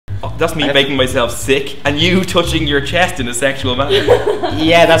Oh, that's me making myself sick, and you touching your chest in a sexual manner.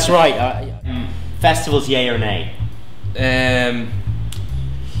 Yeah, that's right. Festivals, yay or nay?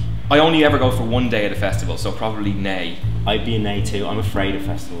 I only ever go for one day at a festival, so probably nay. I'd be a nay too. I'm afraid of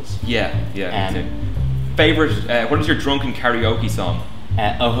festivals. Yeah, me too. Favorite? What is your drunken karaoke song?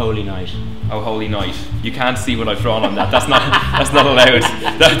 Oh Holy Night. Oh Holy Night. You can't see what I've drawn on that. That's not. That's not allowed.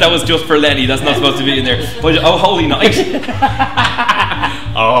 That was just for Lenny. That's not supposed to be in there. But Oh Holy Night.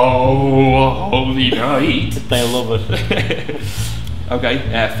 Oh Holy Night. They love it. Okay.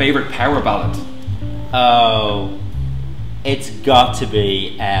 Favorite power ballad? Oh, it's got to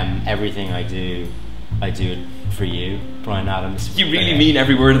be Everything I Do It For You, Bryan Adams. You really mean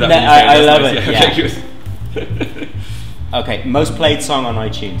every word of that? No, I love it. Yeah. Okay, okay, most played song on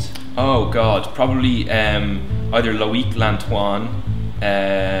iTunes. Oh God, probably either Loic Lantoine,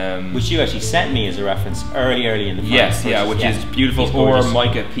 which you actually sent me as a reference early in the yes, yeah, which is beautiful, or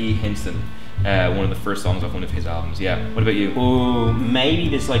Micah P. Hinson, one of the first songs off one of his albums. Yeah. What about you? Ooh, maybe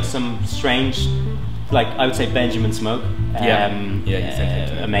there's like some strange, like I would say Benjamin Smoke.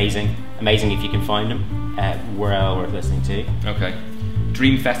 Amazing if you can find him. Well worth listening to. Okay.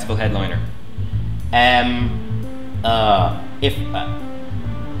 Dream festival headliner. Now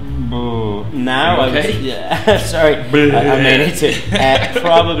okay. Sorry, I made it to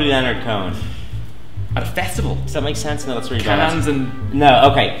probably Leonard Cohen. At a festival? Does that make sense? No, that's really Cans bad. and... No,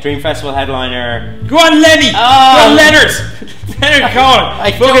 okay. Dream Festival headliner. Go on, Lenny! Oh. Go on, Leonard! Leonard Cohen!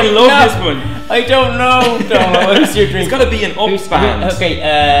 I fucking love this one. I don't know. Who's your dream? It's got to be an up band. Okay,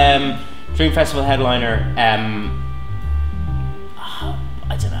 Dream Festival headliner. I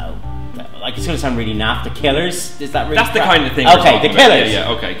don't know. Like, it's going to sound really naff. The Killers? Is that really That's the kind of thing Okay, The Killers.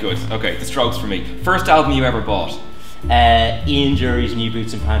 Yeah, okay, good. Okay, The Strokes for me. First album you ever bought? Ian Dury's New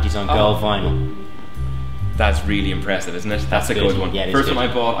Boots and Panties on gold vinyl. That's really impressive, isn't it? That's a good one. Yeah, First one I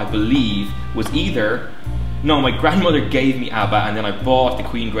bought, I believe, was either... No, my grandmother gave me ABBA, and then I bought the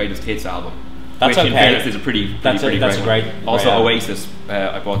Queen Greatest Hits album. That's which, okay. in fairness, is a pretty that's great a great one. Also, Oasis,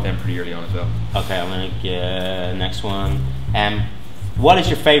 I bought them pretty early on as well. Okay, I'm going to get next one. What is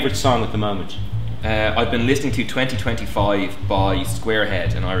your favourite song at the moment? I've been listening to 2025 by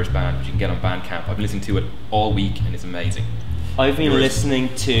Squarehead, an Irish band, which you can get on Bandcamp. I've been listening to it all week, and it's amazing. I've been listening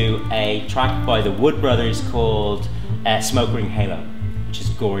to a track by the Wood Brothers called Smoke Ring Halo, which is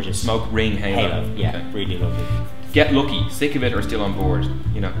gorgeous. Smoke Ring Halo. Yeah, okay. really lovely. Get Lucky, sick of it or still on board,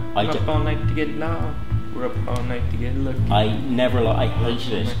 you know. We're up all night to get loud, we're up all night to get lucky. I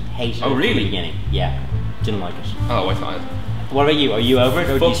hated it. Oh, really? From the beginning. Yeah, didn't like it. Oh, I thought. What about you? Are you over it?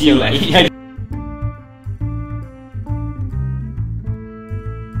 Or Fuck do you still you,